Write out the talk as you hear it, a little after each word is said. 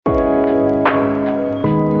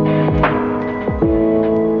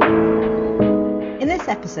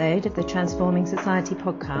episode of the Transforming Society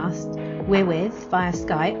podcast, we're with, via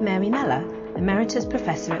Skype, Mary Mellor, Emeritus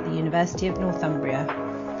Professor at the University of Northumbria.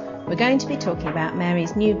 We're going to be talking about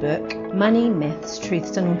Mary's new book, Money, Myths,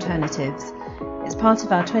 Truths and Alternatives. It's part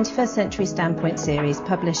of our 21st Century Standpoint series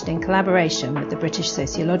published in collaboration with the British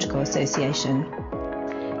Sociological Association.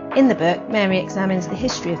 In the book, Mary examines the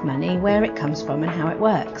history of money, where it comes from and how it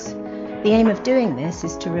works. The aim of doing this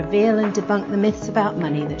is to reveal and debunk the myths about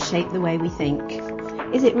money that shape the way we think.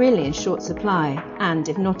 Is it really in short supply? And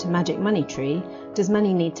if not a magic money tree, does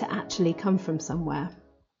money need to actually come from somewhere?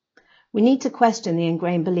 We need to question the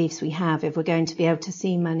ingrained beliefs we have if we're going to be able to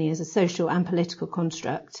see money as a social and political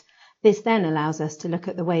construct. This then allows us to look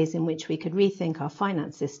at the ways in which we could rethink our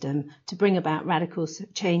finance system to bring about radical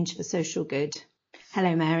change for social good.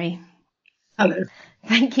 Hello, Mary. Hello.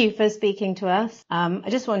 Thank you for speaking to us. I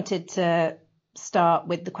just wanted to start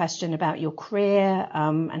with the question about your career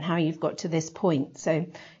and how you've got to this point. So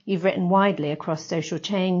you've written widely across social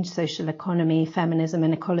change, social economy, feminism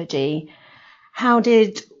and ecology. How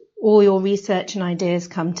did all your research and ideas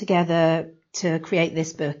come together to create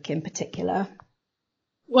this book in particular?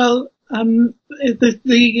 Well,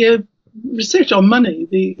 the research on money,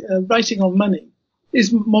 the writing on money,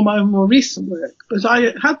 is my more recent work. But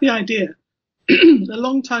I had the idea a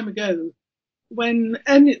long time ago when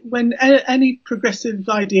any progressive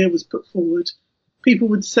idea was put forward, people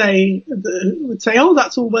would say, oh,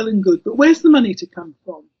 that's all well and good, but where's the money to come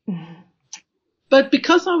from? Mm-hmm. But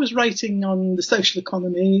because I was writing on the social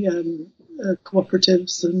economy,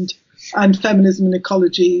 cooperatives and feminism and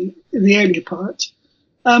ecology in the earlier part,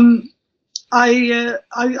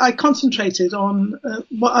 I concentrated on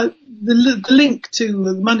the link to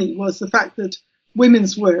the money was the fact that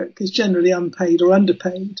women's work is generally unpaid or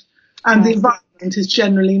underpaid, and the environment is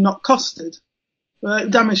generally not costed.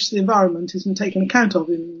 Damage to the environment isn't taken account of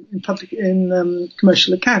in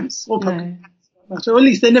commercial accounts or public accounts, or at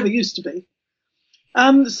least they never used to be.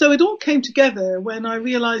 So it all came together when I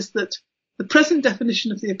realised that the present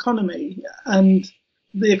definition of the economy, and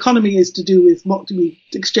the economy is to do with what do we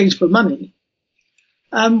exchange for money,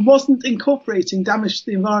 wasn't incorporating damage to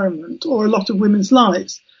the environment or a lot of women's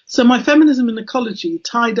lives. So my feminism and ecology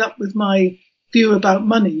tied up with my view about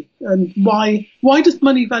money and why does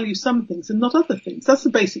money value some things and not other things? That's the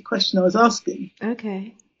basic question I was asking.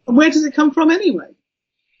 Okay. And where does it come from anyway?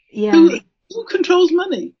 Yeah. Who controls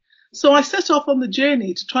money? So I set off on the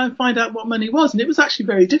journey to try and find out what money was, and it was actually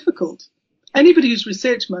very difficult. Anybody who's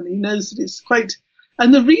researched money knows that it's quite,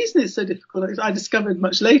 and the reason it's so difficult, I discovered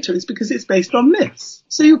much later, is because it's based on myths.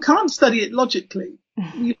 So you can't study it logically.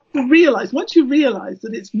 You once you realise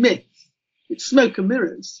that it's myths, it's smoke and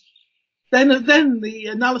mirrors, then the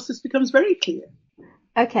analysis becomes very clear.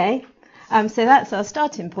 Okay. So that's our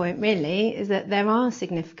starting point, really, is that there are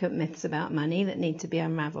significant myths about money that need to be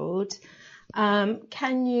unravelled.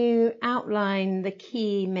 Can you outline the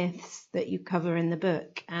key myths that you cover in the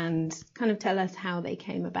book and kind of tell us how they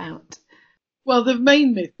came about? Well, the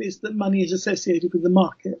main myth is that money is associated with the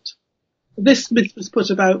market. This myth was put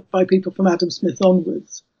about by people from Adam Smith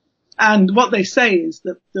onwards. And what they say is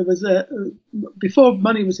that there was before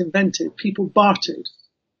money was invented, people bartered.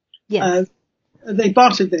 Yes. They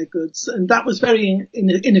bartered their goods, and that was very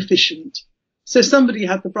inefficient. So somebody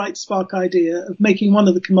had the bright spark idea of making one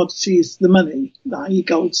of the commodities the money, i.e.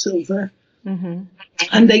 gold, silver. Mm-hmm.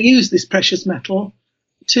 And they used this precious metal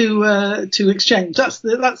to exchange. That's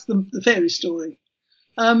the fairy story.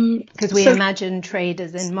 Because we imagine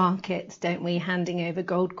traders in markets, don't we, handing over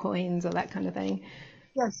gold coins or that kind of thing.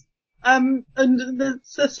 Yes. And there's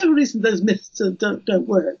several reasons those myths don't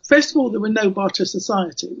work. First of all, there were no barter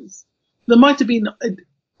societies. There might have been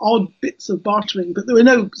odd bits of bartering, but there were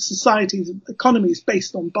no societies, economies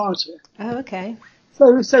based on barter. Oh, okay.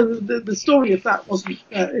 So the story of that wasn't,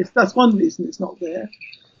 that's one reason it's not there.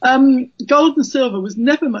 Gold and silver was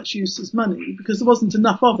never much use as money because there wasn't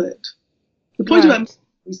enough of it. The point about money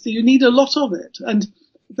is that you need a lot of it. And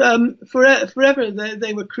forever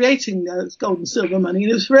they were creating gold and silver money,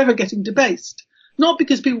 and it was forever getting debased. Not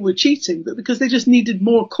because people were cheating, but because they just needed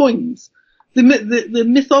more coins. The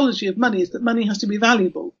mythology of money is that money has to be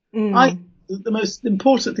valuable. The most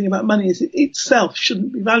important thing about money is it itself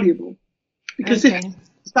shouldn't be valuable. Because if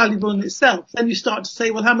it's valuable in itself, then you start to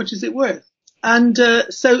say, well, how much is it worth? And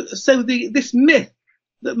so this myth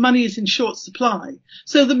that money is in short supply.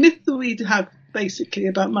 So the myth that we have basically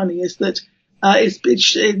about money is that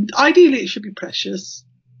ideally it should be precious.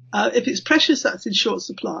 If it's precious, that's in short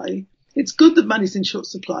supply. It's good that money's in short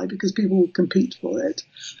supply because people will compete for it.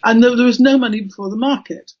 And there was no money before the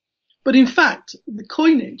market. But in fact, the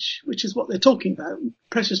coinage, which is what they're talking about,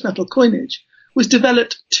 precious metal coinage, was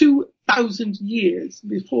developed 2,000 years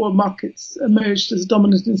before markets emerged as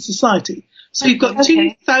dominant in society. So you've got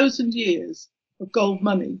 2,000 years of gold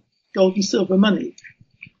money, gold and silver money,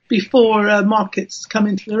 before markets come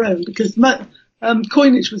into their own, because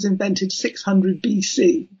coinage was invented 600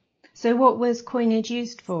 BC. So what was coinage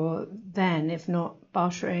used for then, if not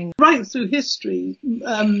bartering? Right through history,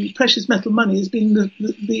 precious metal money has been the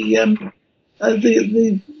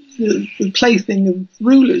plaything of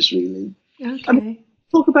rulers, really. Okay. I mean,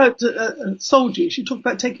 talk about soldiers, you talk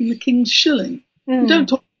about taking the king's shilling. You don't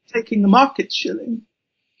talk about taking the market shilling.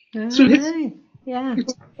 Through history,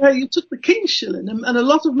 you took the king's shilling, and a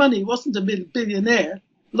lot of money wasn't a billionaire.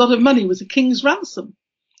 A lot of money was a king's ransom.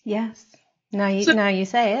 Yes. Now you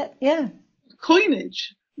say it, yeah.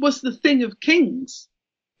 Coinage was the thing of kings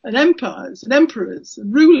and empires and emperors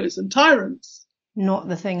and rulers and tyrants. Not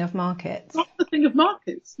the thing of markets. Not the thing of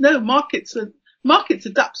markets. No, markets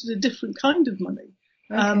adapted a different kind of money.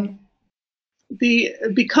 Okay.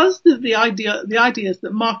 Because the idea is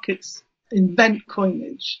that markets invent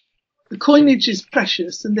coinage. The coinage is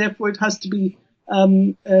precious, and therefore it has to be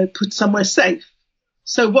put somewhere safe.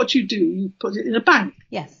 So what you do, you put it in a bank.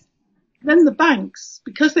 Yes. Then the banks,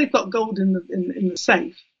 because they've got gold in the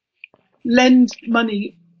safe, lend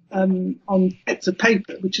money on bits of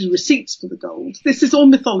paper, which is receipts for the gold. This is all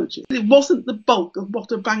mythology. It wasn't the bulk of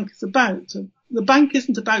what a bank is about. The bank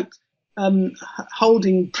isn't about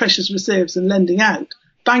holding precious reserves and lending out.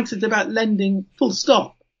 Banks is about lending, full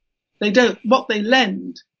stop. What they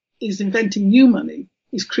lend is inventing new money,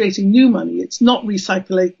 is creating new money. It's not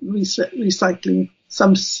recycling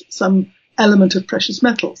some element of precious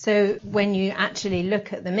metal. So when you actually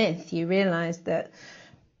look at the myth, you realise that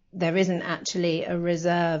there isn't actually a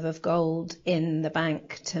reserve of gold in the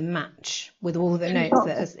bank to match with all the notes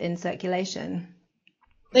that are in circulation.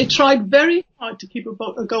 They tried very hard to keep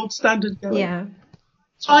a gold standard going. Yeah.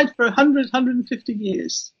 Tried for 150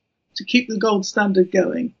 years to keep the gold standard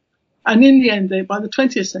going. And in the end, by the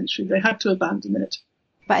 20th century, they had to abandon it.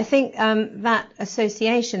 But I think that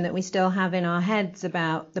association that we still have in our heads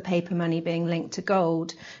about the paper money being linked to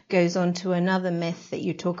gold goes on to another myth that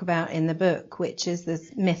you talk about in the book, which is this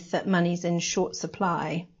myth that money's in short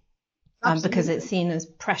supply because it's seen as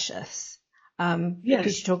precious.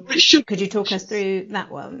 Yes. Could you talk us through that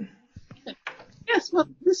one? Yes, well,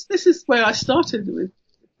 this is where I started with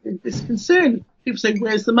this concern. People say,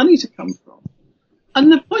 where's the money to come from? And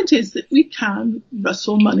the point is that we can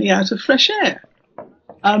rustle money out of fresh air.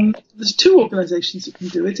 There's two organisations that can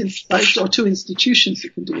do it in society, or two institutions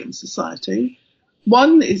that can do it in society.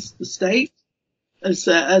 One is the state, because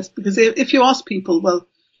if you ask people, well,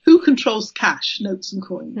 who controls cash, notes and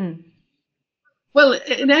coins? Well,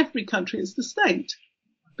 in every country it's the state.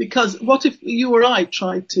 Because what if you or I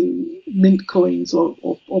tried to mint coins or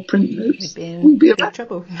print notes? We'd be in big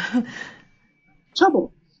trouble.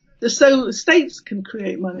 So states can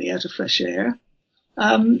create money out of fresh air.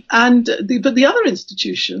 But the other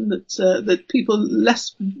institution that people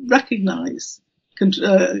less recognise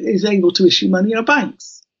is able to issue money are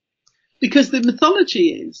banks, because the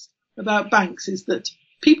mythology about banks is that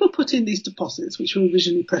people put in these deposits, which were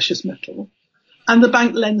originally precious metal, and the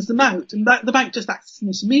bank lends them out, and the bank just acts as an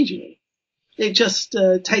intermediary. It just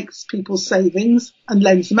takes people's savings and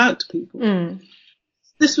lends them out to people.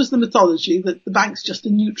 This was the mythology, that the bank's just a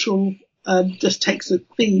neutral, just takes a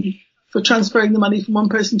fee for transferring the money from one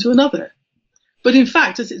person to another. But in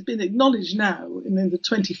fact, as it's been acknowledged now in the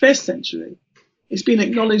 21st century, it's been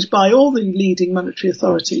acknowledged by all the leading monetary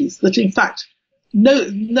authorities that in fact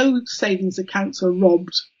no savings accounts are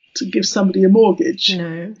robbed to give somebody a mortgage.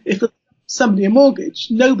 No. If somebody a mortgage,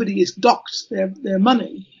 nobody is docked their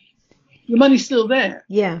money. The money's still there.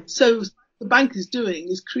 Yeah. So the bank is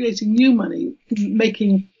creating new money,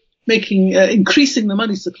 increasing the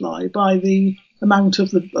money supply by the amount of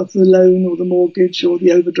the loan or the mortgage or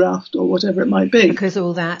the overdraft or whatever it might be. Because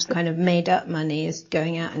all that kind of made up money is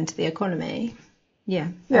going out into the economy. Yeah.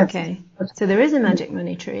 Yes. Okay. So there is a magic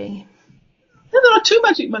money tree. No, there are two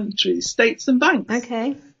magic money trees, states and banks.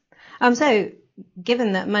 Okay. So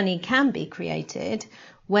given that money can be created,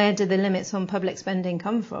 where do the limits on public spending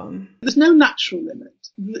come from? There's no natural limit.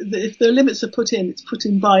 If the limits are put in, it's put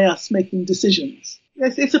in by us making decisions.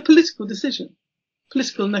 It's a political decision.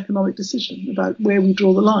 Political and economic decision about where we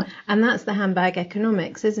draw the line. And that's the handbag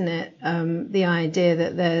economics, isn't it? The idea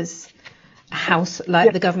that there's a house,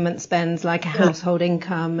 like the government spends like a household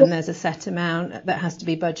income, and there's a set amount that has to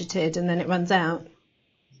be budgeted and then it runs out.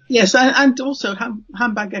 Yes, and also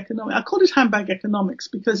handbag economics. I call it handbag economics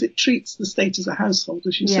because it treats the state as a household,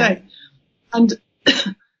 as you say. And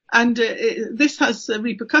this has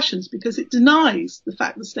repercussions because it denies the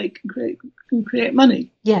fact the state can create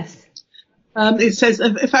money. Yes. It says,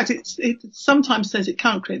 in fact, it sometimes says it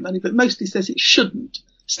can't create money, but mostly says it shouldn't.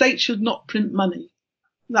 States should not print money.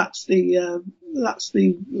 That's the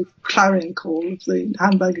clarion call of the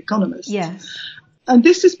handbag economists. Yes. And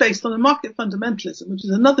this is based on a market fundamentalism, which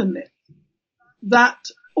is another myth, that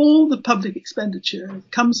all the public expenditure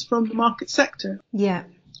comes from the market sector. Yeah.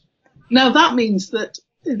 Now that means that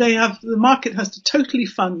the market has to totally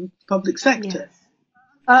fund the public sector. Yes.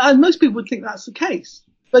 And most people would think that's the case,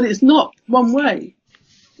 but it's not one way.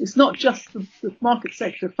 It's not just the market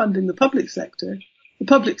sector funding the public sector. The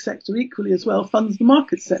public sector equally as well funds the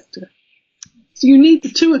market sector. So you need the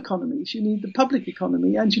two economies. You need the public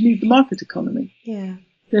economy and you need the market economy. Yeah.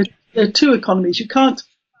 There are two economies. You can't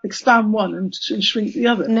expand one and shrink the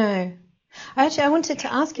other. No. Actually, I wanted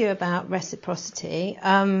to ask you about reciprocity.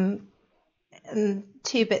 And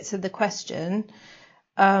two bits of the question.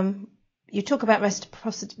 You talk about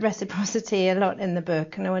reciprocity a lot in the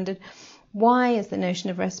book, and I wondered, why is the notion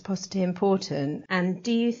of reciprocity important? And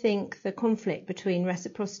do you think the conflict between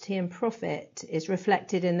reciprocity and profit is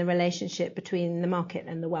reflected in the relationship between the market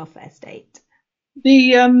and the welfare state?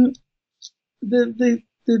 The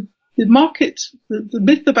market, the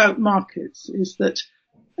myth about markets is that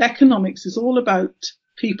economics is all about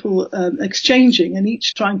people exchanging and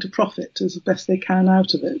each trying to profit as best they can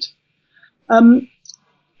out of it.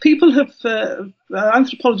 People have,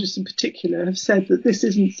 anthropologists in particular, have said that this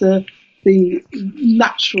isn't the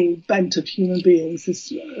natural bent of human beings,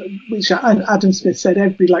 which Adam Smith said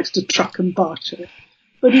everybody likes to truck and barter.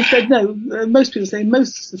 But he said no, most people say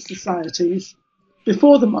most of the societies,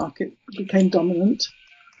 before the market became dominant,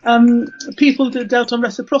 people dealt on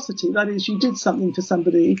reciprocity. That is, you did something for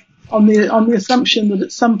somebody on the assumption that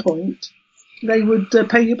at some point they would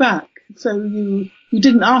pay you back. So you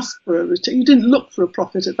didn't ask for a return. You didn't look for a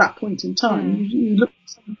profit at that point in time. You looked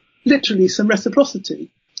for literally some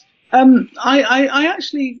reciprocity. I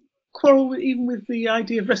actually quarrel even with the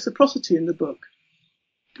idea of reciprocity in the book,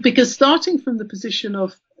 because starting from the position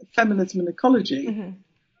of feminism and ecology,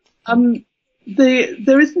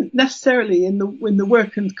 there isn't necessarily in the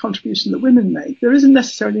work and contribution that women make, there isn't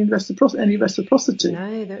necessarily any reciprocity.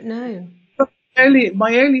 No.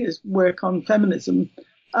 My earliest work on feminism,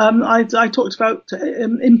 I talked about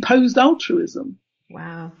imposed altruism.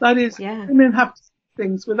 Wow. That is, women have to do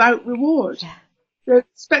things without reward. Yeah. They're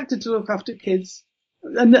expected to look after kids,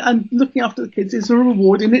 and looking after the kids is a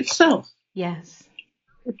reward in itself. Yes.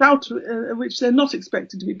 Without which they're not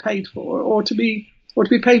expected to be paid for, or to be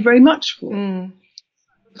paid very much for. In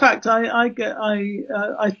fact, I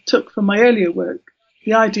took from my earlier work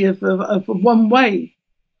the idea of a one way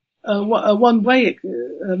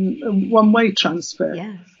transfer.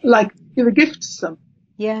 Yes. Like give a gift to someone.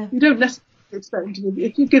 Yeah. You don't necessarily expect them to give.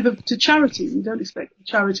 If you give it to charity, you don't expect the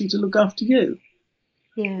charity to look after you.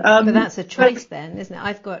 Yeah, but that's a choice then, isn't it?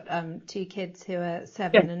 I've got 2 kids who are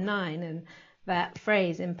 7 and 9, and that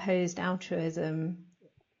phrase imposed altruism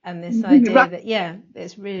and this idea that,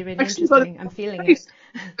 it's really, really interesting. I'm feeling it.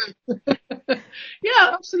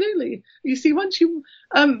 Yeah, absolutely. You see, once you,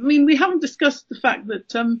 we haven't discussed the fact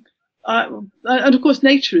that, and of course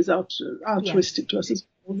nature is altruistic to us as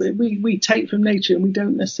well. We take from nature and we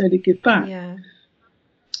don't necessarily give back. Yeah.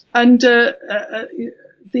 And,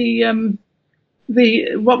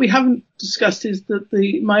 what we haven't discussed is that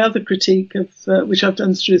my other critique of, which I've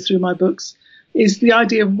done through my books, is the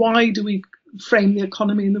idea of why do we frame the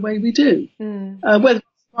economy in the way we do, whether it's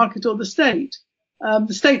the market or the state.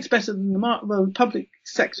 The state's better than the market. Well, the public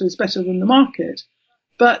sector is better than the market,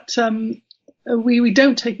 but we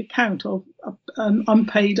don't take account of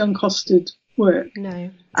unpaid, uncosted work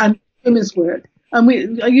and women's work.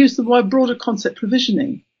 And I use the broader concept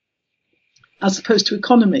provisioning as opposed to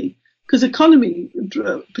economy. Because economy,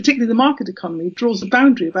 particularly the market economy, draws a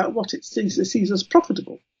boundary about what it sees as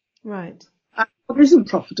profitable. Right. And what isn't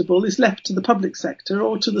profitable is left to the public sector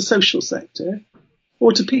or to the social sector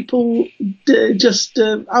or to people just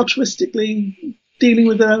altruistically dealing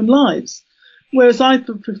with their own lives. Whereas I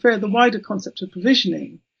prefer the wider concept of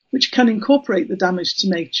provisioning, which can incorporate the damage to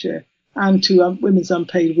nature and to women's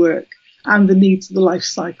unpaid work and the needs of the life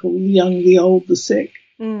cycle, the young, the old, the sick.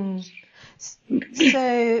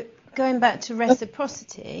 So going back to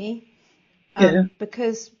reciprocity,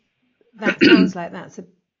 because that sounds like that's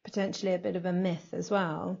potentially a bit of a myth as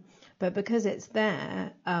well, but because it's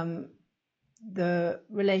there, the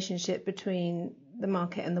relationship between the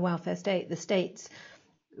market and the welfare state,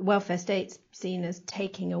 welfare state's seen as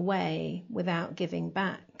taking away without giving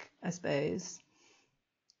back, I suppose.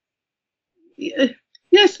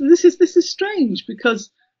 Yes, this is strange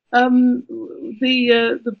because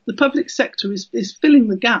the public sector is filling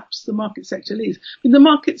the gaps the market sector leaves. I mean, the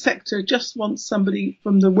market sector just wants somebody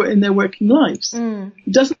in their working lives.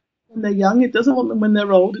 It doesn't want them when they're young. It doesn't want them when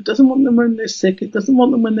they're old. It doesn't want them when they're sick. It doesn't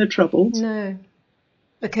want them when they're troubled. No,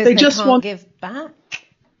 because they just can't give back.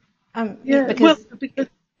 Because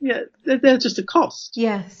they're just a cost.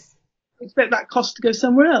 Yes. Expect that cost to go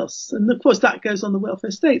somewhere else. And of course that goes on the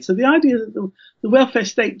welfare state. So the idea that the welfare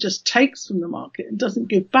state just takes from the market and doesn't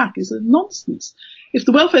give back is a nonsense. If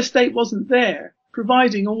the welfare state wasn't there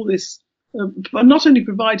providing all this, not only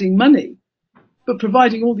providing money, but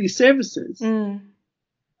providing all these services, then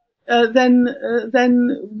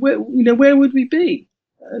where would we be?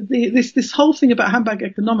 This whole thing about handbag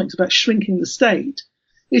economics, about shrinking the state,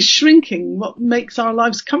 is shrinking what makes our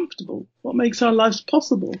lives comfortable, what makes our lives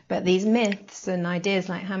possible. But these myths and ideas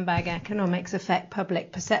like handbag economics affect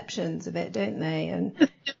public perceptions of it, don't they? And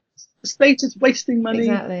the state is wasting money.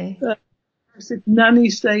 Exactly. Nanny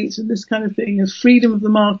state and this kind of thing, and freedom of the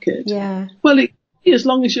market. Yeah. Well, as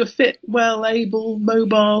long as you're fit, well, able,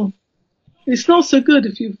 mobile. It's not so good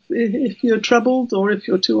if you're troubled, or if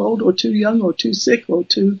you're too old, or too young, or too sick, or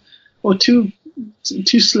too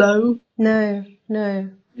slow. No.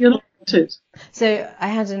 You're not wanted. So I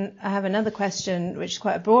have another question, which is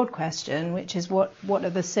quite a broad question, which is what are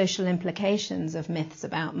the social implications of myths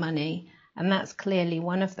about money? And that's clearly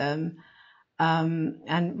one of them.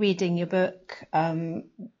 And reading your book,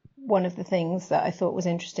 one of the things that I thought was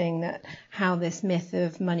interesting, that how this myth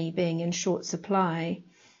of money being in short supply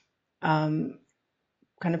kind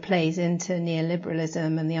of plays into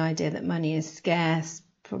neoliberalism, and the idea that money is scarce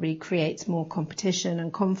probably creates more competition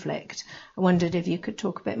and conflict. I wondered if you could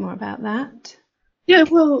talk a bit more about that. Yeah,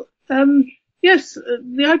 well, yes,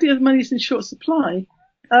 the idea that money is in short supply,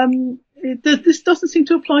 this doesn't seem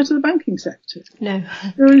to apply to the banking sector. No.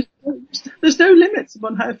 There's no limits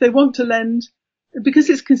upon how, if they want to lend, because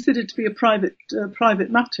it's considered to be a private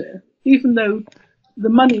matter, even though the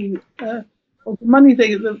money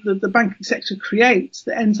the banking sector creates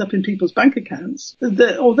that ends up in people's bank accounts,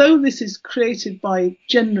 although this is created by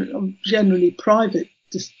generally private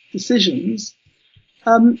decisions,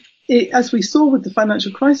 as we saw with the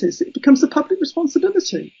financial crisis, it becomes a public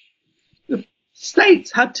responsibility. The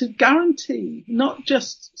states had to guarantee not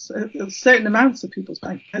just certain amounts of people's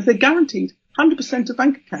bank accounts, they guaranteed 100% of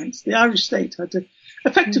bank accounts. The Irish state had to,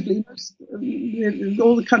 effectively,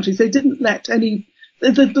 all the countries, they didn't let any.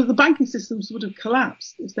 The banking systems would have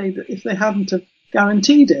collapsed if they hadn't have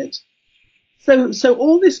guaranteed it. So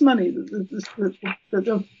all this money that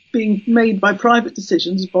are being made by private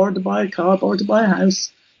decisions, borrowed to buy a car, borrowed to buy a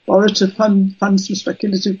house, borrowed to fund some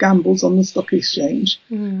speculative gambles on the stock exchange.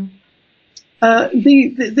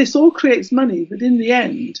 This all creates money that in the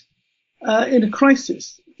end, in a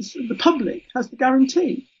crisis, the public has the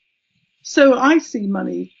guarantee. So I see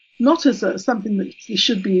money not as something that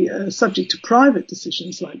should be subject to private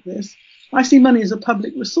decisions like this. I see money as a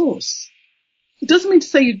public resource. It doesn't mean to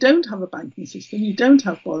say you don't have a banking system, you don't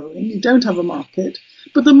have borrowing, you don't have a market,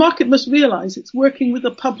 but the market must realise it's working with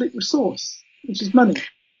a public resource, which is money.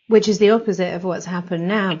 Which is the opposite of what's happened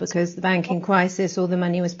now, because the banking crisis, all the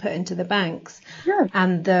money was put into the banks. Yeah.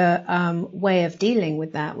 And the way of dealing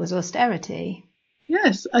with that was austerity.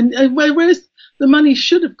 Yes, and whereas the money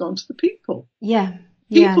should have gone to the people. Yeah.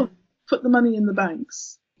 People put the money in the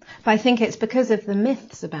banks. But I think it's because of the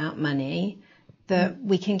myths about money that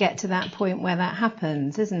we can get to that point where that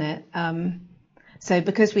happens, isn't it? So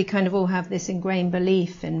because we kind of all have this ingrained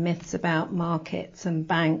belief in myths about markets and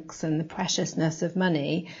banks and the preciousness of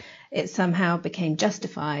money, it somehow became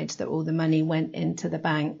justified that all the money went into the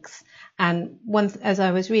banks. And as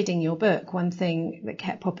I was reading your book, one thing that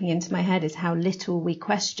kept popping into my head is how little we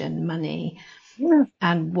question money. Yeah.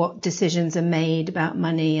 And what decisions are made about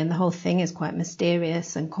money, and the whole thing is quite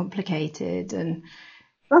mysterious and complicated. And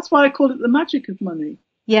that's why I call it the magic of money.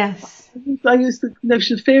 Yes. I use the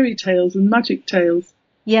notion of fairy tales and magic tales.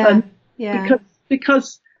 Yeah.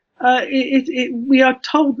 Because we are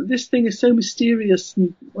told that this thing is so mysterious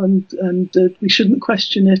and we shouldn't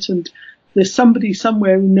question it, and there's somebody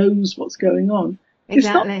somewhere who knows what's going on.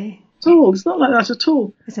 Exactly. It's not like that at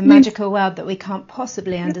all. It's a magical world that we can't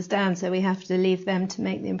possibly understand, so we have to leave them to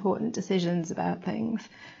make the important decisions about things.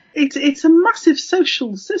 It's a massive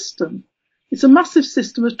social system. It's a massive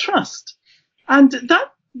system of trust. And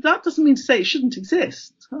that doesn't mean to say it shouldn't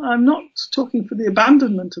exist. I'm not talking for the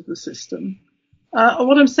abandonment of the system.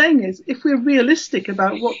 What I'm saying is, if we're realistic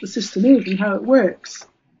about what the system is and how it works,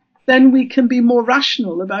 then we can be more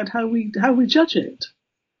rational about how we judge it.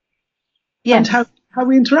 Yes. And how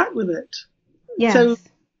we interact with it. Yes. So,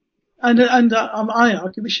 and I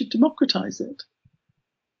argue we should democratize it.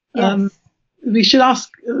 Yes. We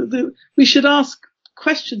should ask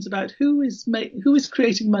questions about who is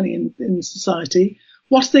creating money in society,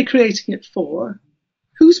 what are they creating it for,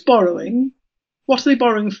 who's borrowing, what are they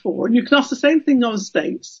borrowing for, and you can ask the same thing on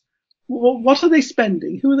states. What are they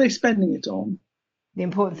spending? Who are they spending it on? The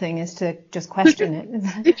important thing is to just question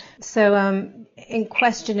it. So in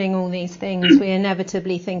questioning all these things, we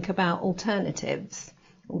inevitably think about alternatives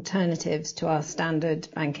to our standard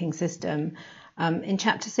banking system. In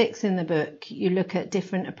chapter 6 in the book, you look at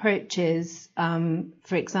different approaches,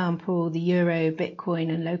 for example, the euro,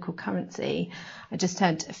 Bitcoin and local currency. I just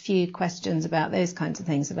had a few questions about those kinds of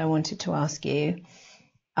things that I wanted to ask you.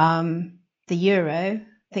 The euro,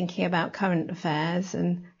 thinking about current affairs,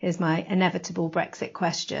 and here's my inevitable Brexit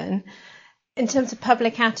question. In terms of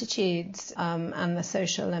public attitudes and the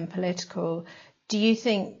social and political, do you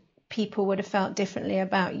think people would have felt differently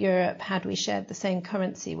about Europe had we shared the same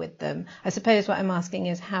currency with them? I suppose what I'm asking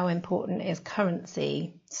is, how important is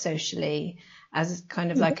currency socially as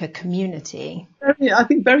kind of like a community? I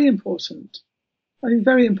think very important. And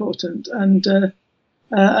the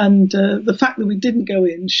fact that we didn't go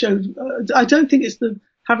in showed. I don't think it's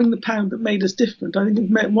having the pound that made us different. I think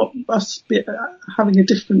having a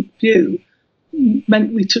different view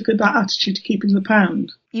meant we took that attitude to keeping the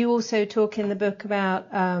pound. You also talk in the book about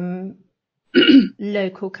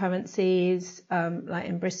local currencies, like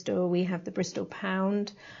in Bristol, we have the Bristol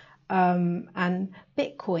pound, and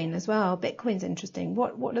Bitcoin as well. Bitcoin's interesting.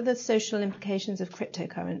 What are the social implications of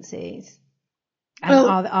cryptocurrencies?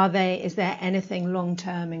 And is there anything long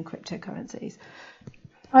term in cryptocurrencies?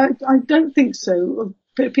 I don't think so.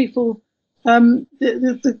 People, let's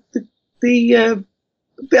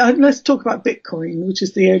talk about Bitcoin, which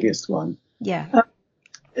is the earliest one. Yeah.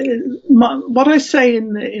 What I say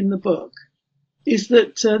in the book is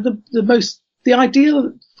that the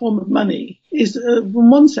ideal form of money is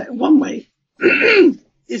one way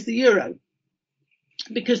is the euro,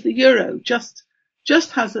 because the euro just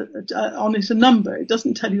has on it a number. It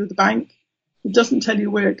doesn't tell you the bank. It doesn't tell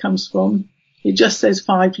you where it comes from. It just says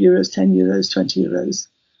 €5, 10 euros, 20 euros.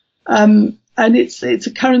 And it's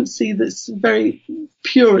a currency that's very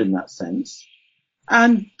pure in that sense.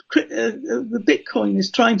 And the Bitcoin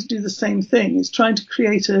is trying to do the same thing. It's trying to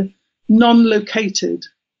create a non-located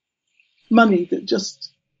money that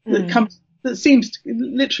seems to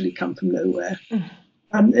literally come from nowhere.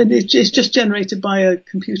 And it's just generated by a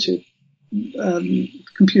computer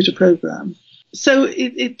program. So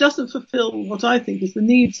it doesn't fulfill what I think is the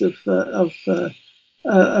needs of a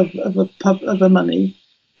money.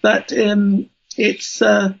 That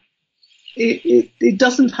it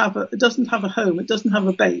doesn't have a home. It doesn't have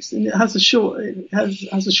a base, and it has a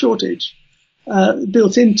shortage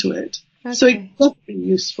built into it. Okay. So it could be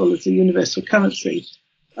useful as a universal currency.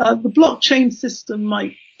 The blockchain system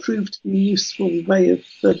might prove to be a useful way of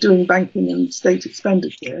doing banking and state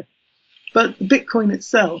expenditure, but Bitcoin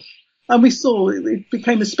itself, and we saw it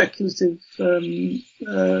became a speculative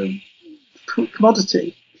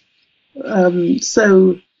commodity.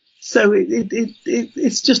 So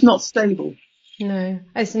it's just not stable. No,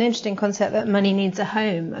 it's an interesting concept that money needs a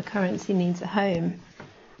home, a currency needs a home.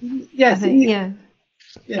 Yes. Yeah.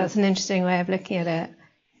 That's an interesting way of looking at it.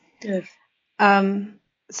 Yes.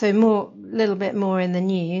 So a little bit more in the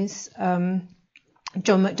news. John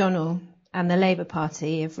McDonnell and the Labour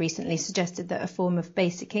Party have recently suggested that a form of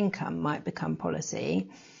basic income might become policy.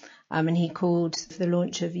 And he called for the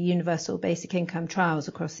launch of universal basic income trials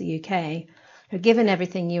across the UK. Given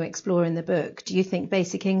everything you explore in the book, do you think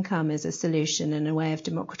basic income is a solution and a way of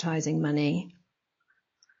democratising money?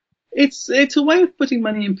 It's a way of putting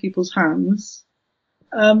money in people's hands,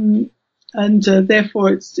 and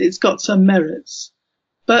therefore it's got some merits.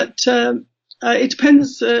 But it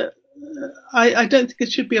depends. I don't think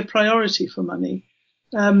it should be a priority for money.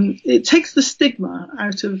 It takes the stigma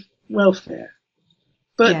out of welfare.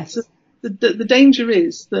 But yes. The danger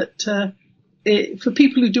is that for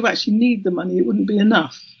people who do actually need the money, it wouldn't be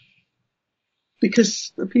enough,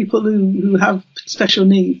 because the people who have special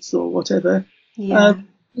needs or whatever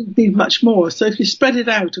need much more. So if you spread it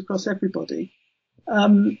out across everybody,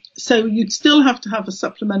 so you'd still have to have a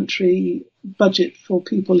supplementary budget for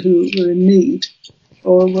people who were in need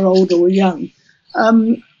or were old or were young.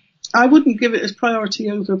 I wouldn't give it as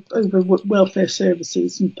priority over welfare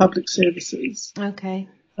services and public services. Okay.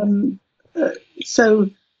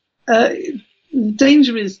 The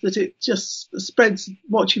danger is that it just spreads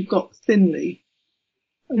what you've got thinly,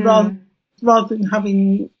 rather than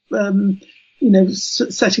having,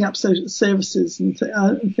 setting up social services and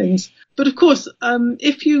things. But of course,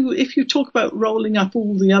 if you talk about rolling up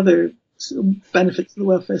all the other benefits of the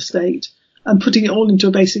welfare state and putting it all into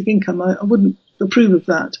a basic income. I wouldn't approve of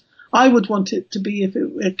that. I would want it to be, if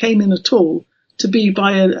it came in at all, to be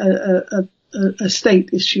by a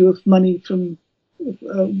state issue of money from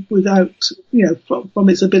without, from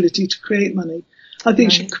its ability to create money. I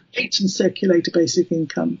think it should create and circulate a basic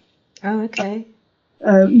income. Oh, okay.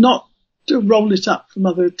 Not to roll it up from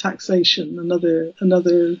other taxation and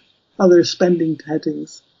other spending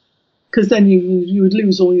headings, because then you would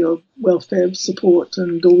lose all your welfare support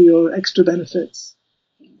and all your extra benefits.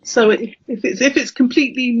 So if it's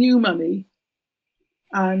completely new money,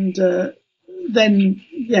 and then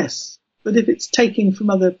yes, but if it's taking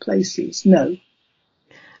from other places, no.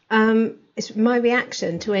 It's my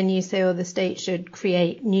reaction to when you say, the state should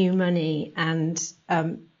create new money and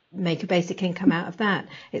make a basic income out of that.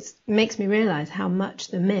 It makes me realise how much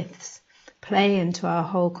the myths play into our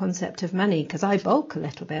whole concept of money, because I balk a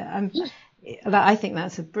little bit. I think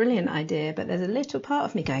that's a brilliant idea, but there's a little part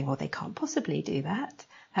of me going, well, they can't possibly do that.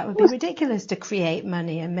 That would be ridiculous to create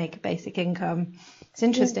money and make a basic income. It's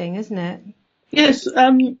interesting, isn't it? Yes,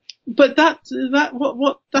 but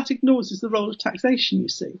what that ignores is the role of taxation, you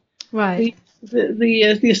see. Right.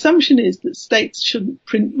 The assumption is that states shouldn't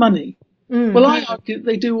print money. Well, I argue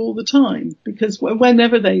they do all the time, because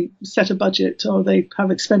whenever they set a budget or they have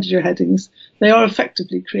expenditure headings, they are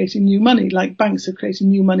effectively creating new money, like banks are creating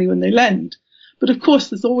new money when they lend. But of course,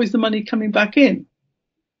 there's always the money coming back in.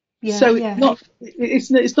 Yeah, so yeah.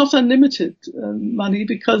 It's not unlimited money,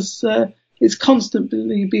 because it's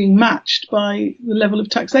constantly being matched by the level of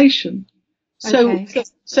taxation.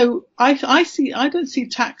 So I don't see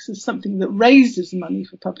tax as something that raises money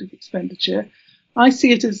for public expenditure. I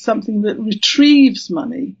see it as something that retrieves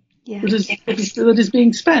money that is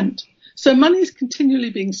being spent. So money is continually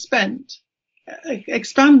being spent,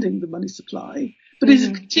 expanding the money supply, but is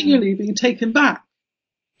continually being taken back,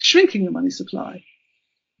 shrinking the money supply.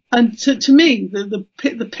 And to me,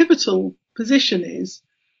 the pivotal position is,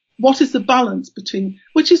 what is the balance between,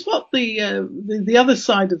 which is what the other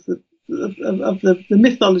side of the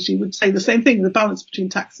mythology would say the same thing, the balance between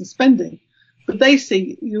tax and spending. But they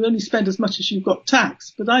say you only spend as much as you've got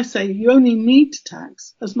tax. But I say you only need to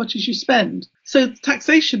tax as much as you spend. So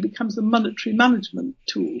taxation becomes a monetary management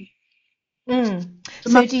tool.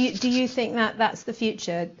 So do you think that that's the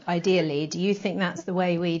future, ideally? Do you think that's the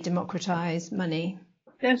way we democratise money?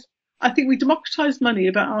 Yes. I think we democratise money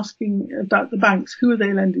about asking about the banks. Who are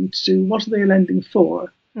they lending to? What are they lending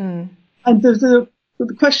for? And the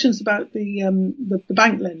questions about the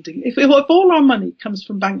bank lending. If all our money comes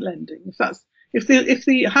from bank lending, if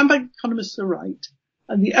the Hamburg economists are right,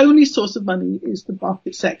 and the only source of money is the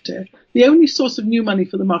market sector, the only source of new money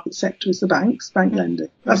for the market sector is the bank lending.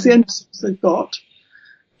 That's the only source they've got.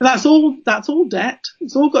 That's all debt.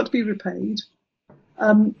 It's all got to be repaid.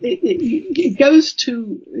 It goes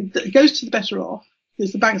to the better off,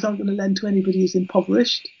 because the banks aren't going to lend to anybody who's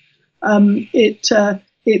impoverished. It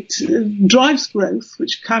drives growth,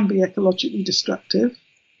 which can be ecologically destructive,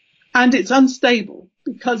 and it's unstable,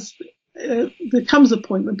 because there comes a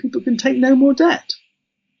point when people can take no more debt.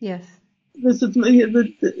 Yes. There's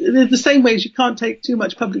the same way as you can't take too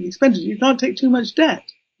much public expenditure, you can't take too much debt.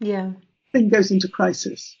 Yeah. Thing goes into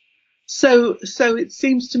crisis. So it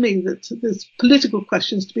seems to me that there's political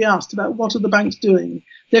questions to be asked about what are the banks doing.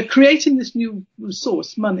 They're creating this new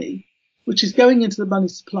resource, money, which is going into the money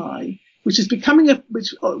supply, which is becoming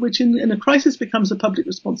which in a crisis becomes a public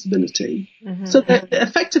responsibility. So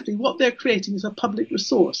effectively what they're creating is a public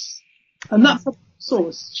resource, and that public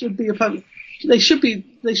resource should be they should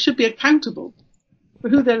be accountable for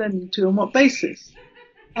who they're lending to and what basis.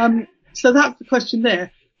 So that's the question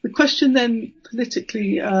there. The question then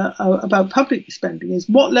politically about public spending is,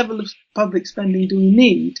 what level of public spending do we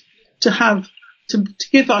need to have to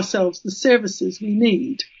give ourselves the services we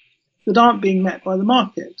need that aren't being met by the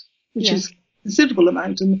market, which is a considerable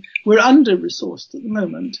amount, and we're under-resourced at the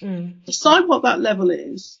moment. Decide what that level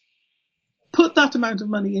is, put that amount of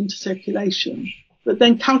money into circulation, but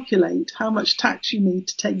then calculate how much tax you need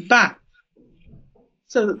to take back,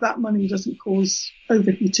 so that money doesn't cause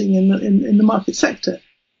overheating in the market sector.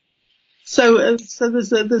 So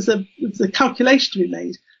there's a calculation to be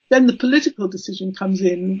made. Then the political decision comes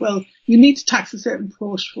in. Well, you need to tax a certain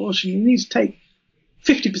portion. You need to take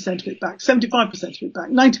 50% of it back, 75% of it back,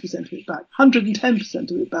 90% of it back,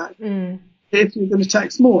 110% of it back. If you're going to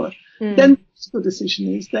tax more, then the political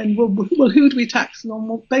decision is then, well, who do we tax and on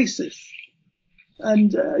what basis?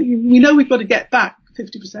 And we know we've got to get back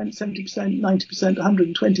 50%, 70%, 90%,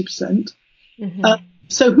 120%.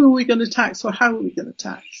 So who are we going to tax, or how are we going to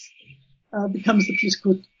tax? Becomes the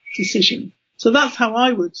political decision. So that's how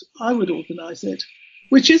I would organise it,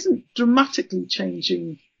 which isn't dramatically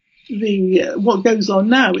changing what goes on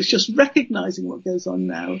now. It's just recognising what goes on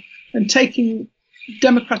now and taking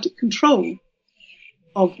democratic control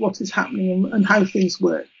of what is happening and how things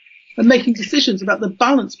work, and making decisions about the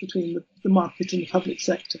balance between the market and the public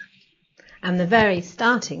sector. And the very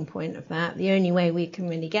starting point of that, the only way we can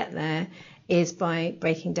really get there is by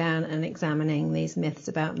breaking down and examining these myths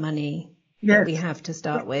about money that we have to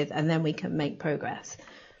start with, and then we can make progress.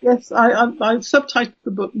 Yes, I subtitled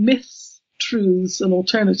the book Myths, Truths and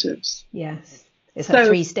Alternatives. Yes, it's like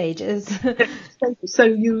 3 stages. So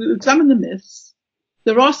you examine the myths.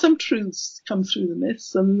 There are some truths come through the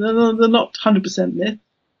myths, and they're not 100% myth.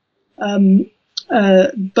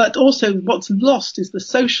 But also what's lost is the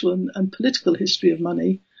social and political history of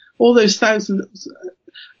money. All those thousands.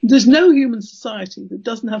 There's no human society that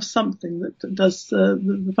doesn't have something that does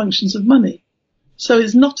the functions of money. So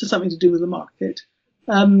it's not something to do with the market.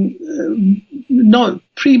 No,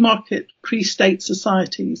 pre-market, pre-state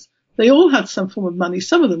societies, they all had some form of money.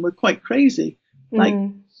 Some of them were quite crazy, like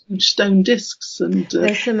huge stone discs. And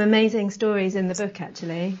there's some amazing stories in the book,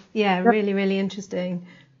 actually. Yeah, really, really interesting.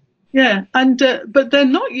 Yeah, and but they're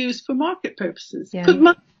not used for market purposes. Yeah.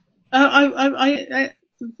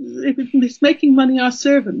 It's making money our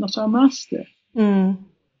servant, not our master.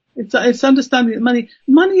 It's understanding that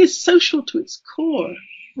money is social to its core.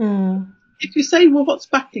 If you say, well, what's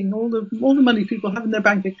backing all the money people have in their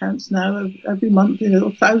bank accounts now every month,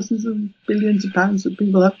 thousands of billions of pounds that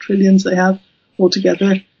people have, trillions they have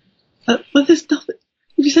altogether. But there's nothing.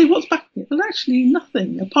 If you say what's backing it, well, actually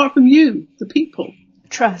nothing apart from you, the people.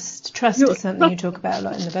 Trust is something you talk about a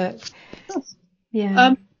lot in the book. Trust.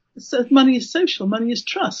 Yeah. So money is social. Money is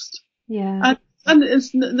trust. Yeah. And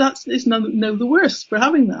it's no the worse for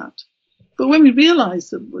having that. But when we realise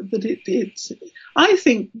that it's, I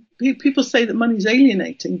think people say that money is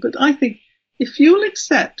alienating, but I think if you'll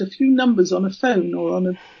accept a few numbers on a phone or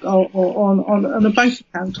on a bank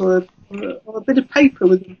account or a bit of paper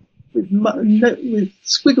with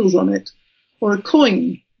squiggles on it or a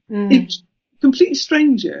coin, it's a complete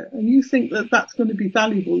stranger, and you think that that's going to be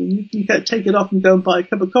valuable, and you can take it off and go and buy a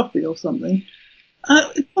cup of coffee or something.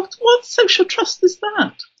 What social trust is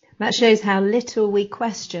that? That shows how little we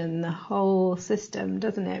question the whole system,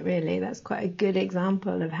 doesn't it, really? That's quite a good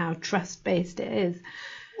example of how trust-based it is.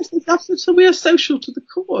 So we are social to the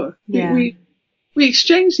core. Yeah. We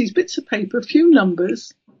exchange these bits of paper, a few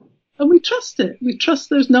numbers, and we trust it. We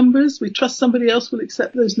trust those numbers. We trust somebody else will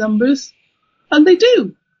accept those numbers. And they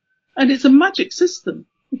do. And it's a magic system.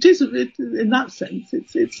 It is, in that sense.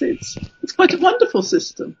 It's quite a wonderful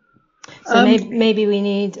system. So maybe we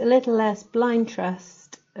need a little less blind trust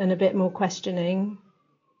and a bit more questioning,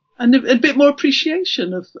 and a bit more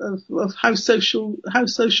appreciation of how social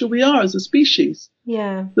we are as a species.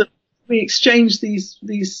 Yeah, that we exchange these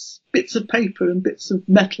bits of paper and bits of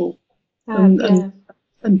metal and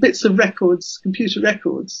bits of records, computer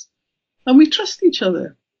records, and we trust each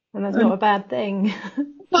other. And that's not a bad thing.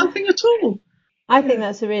 Bad thing at all. I think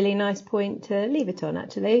that's a really nice point to leave it on.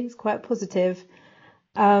 Actually, it's quite positive.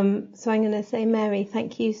 So I'm going to say, Mary,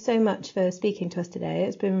 thank you so much for speaking to us today.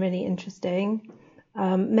 It's been really interesting.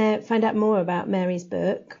 Find out more about Mary's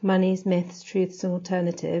book, Money's Myths, Truths and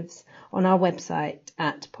Alternatives, on our website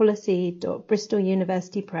at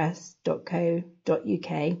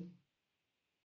policy.bristoluniversitypress.co.uk.